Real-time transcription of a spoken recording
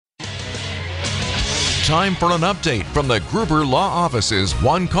time for an update from the Gruber Law Office's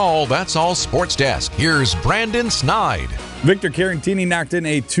One Call, That's All Sports Desk. Here's Brandon Snide. Victor Carantini knocked in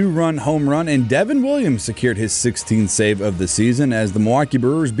a 2-run home run, and Devin Williams secured his 16th save of the season as the Milwaukee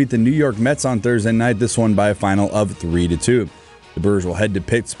Brewers beat the New York Mets on Thursday night, this one by a final of 3-2. The Brewers will head to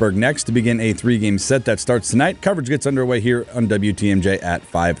Pittsburgh next to begin a 3-game set that starts tonight. Coverage gets underway here on WTMJ at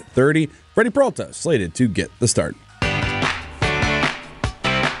 5:30. Freddie Peralta slated to get the start.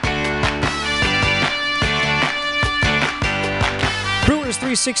 Brewers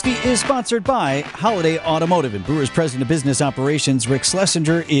 360 is sponsored by Holiday Automotive, and Brewers President of Business Operations Rick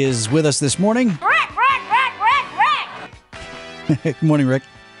Schlesinger is with us this morning. Good morning, Rick.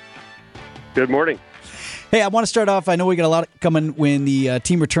 Good morning. Hey, I want to start off. I know we got a lot coming when the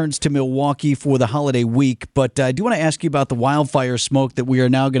team returns to Milwaukee for the holiday week, but I do want to ask you about the wildfire smoke that we are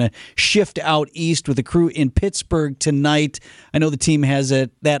now going to shift out east with the crew in Pittsburgh tonight. I know the team has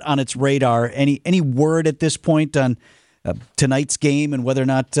that on its radar. Any word at this point on tonight's game and whether or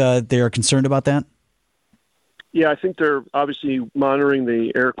not they are concerned about that? Yeah, I think they're obviously monitoring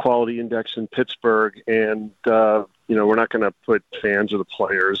the air quality index in Pittsburgh, and we're not going to put fans or the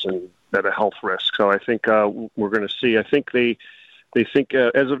players at a health risk. So I think we're going to see. I think they think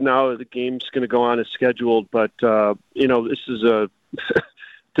as of now the game's going to go on as scheduled, but this is a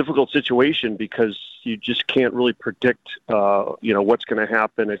difficult situation because you just can't really predict what's going to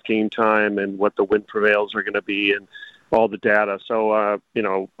happen at game time and what the wind prevails are going to be and all the data. So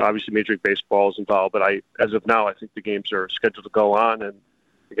obviously Major League Baseball is involved, but as of now I think the games are scheduled to go on, and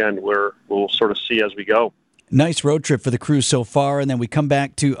again we'll sort of see as we go. Nice road trip for the crew so far, and then we come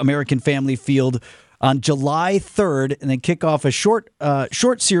back to American Family Field on July 3rd and then kick off a short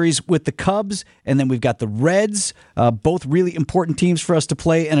series with the Cubs, and then we've got the Reds, both really important teams for us to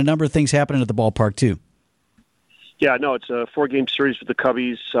play, and a number of things happening at the ballpark too. Yeah, no, it's a 4-game series with the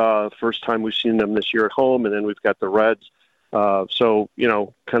Cubbies. First time we've seen them this year at home, and then we've got the Reds. So,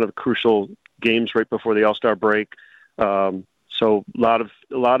 kind of crucial games right before the All-Star break. So a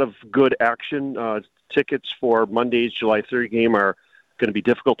lot of good action. Tickets for Monday's July 3rd game are going to be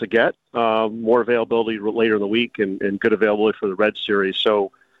difficult to get. More availability later in the week and good availability for the Red Series.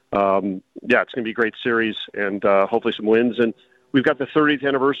 So, it's going to be a great series and hopefully some wins. And we've got the 30th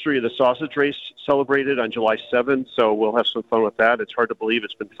anniversary of the sausage race celebrated on July 7th, so we'll have some fun with that. It's hard to believe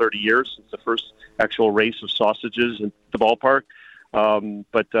it's been 30 years since the first actual race of sausages in the ballpark.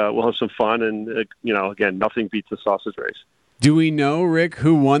 But we'll have some fun, and, again, nothing beats the sausage race. Do we know, Rick,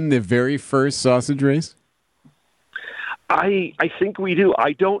 who won the very first sausage race? I think we do.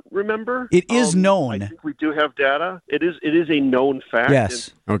 I don't remember. It is known. I think we do have data. It is a known fact.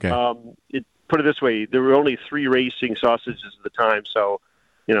 Yes. And, okay. Put it this way, there were only 3 racing sausages at the time, so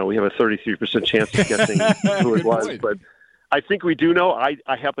we have a 33% chance of guessing who it was. But I think we do know. I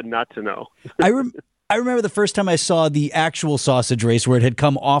happen not to know. I remember the first time I saw the actual sausage race where it had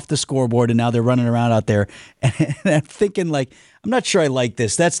come off the scoreboard and now they're running around out there. And I'm thinking, I'm not sure I like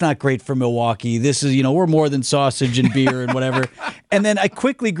this. That's not great for Milwaukee. This is, we're more than sausage and beer and whatever. And then I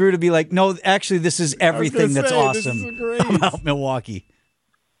quickly grew to be like, no, actually, this is everything that's awesome about Milwaukee.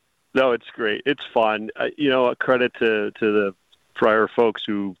 No, it's great. It's fun. A credit to the prior folks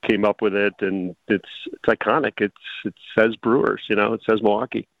who came up with it, and it's iconic. It says Brewers, it says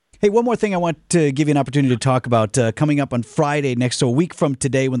Milwaukee. Hey, one more thing I want to give you an opportunity to talk about. Coming up on Friday, a week from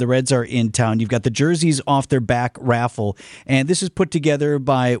today when the Reds are in town, you've got the Jerseys Off Their Back raffle. And this is put together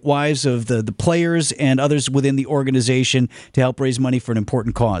by wives of the players and others within the organization to help raise money for an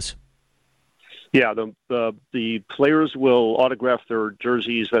important cause. Yeah, the players will autograph their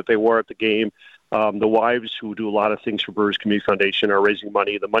jerseys that they wore at the game. The wives, who do a lot of things for Brewers Community Foundation, are raising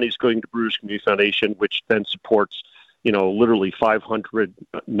money. The money's going to Brewers Community Foundation, which then supports literally 500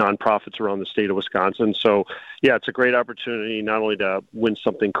 nonprofits around the state of Wisconsin. So, yeah, it's a great opportunity not only to win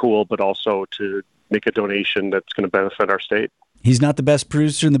something cool, but also to make a donation that's going to benefit our state. He's not the best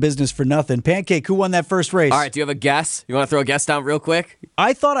producer in the business for nothing. Pancake, who won that first race? All right, do you have a guess? You want to throw a guess down real quick?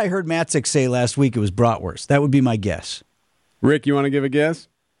 I thought I heard Matzik say last week it was bratwurst. That would be my guess. Rick, you want to give a guess?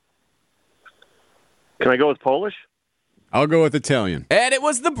 Can I go with Polish? I'll go with Italian. And it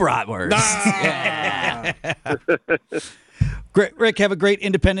was the bratwurst. Yeah. Great, Rick, have a great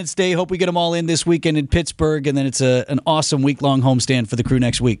Independence Day. Hope we get them all in this weekend in Pittsburgh, and then it's an awesome week-long homestand for the crew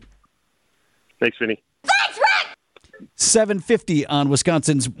next week. Thanks, Vinny. Thanks, Rick! 7:50 on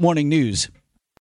Wisconsin's Morning News.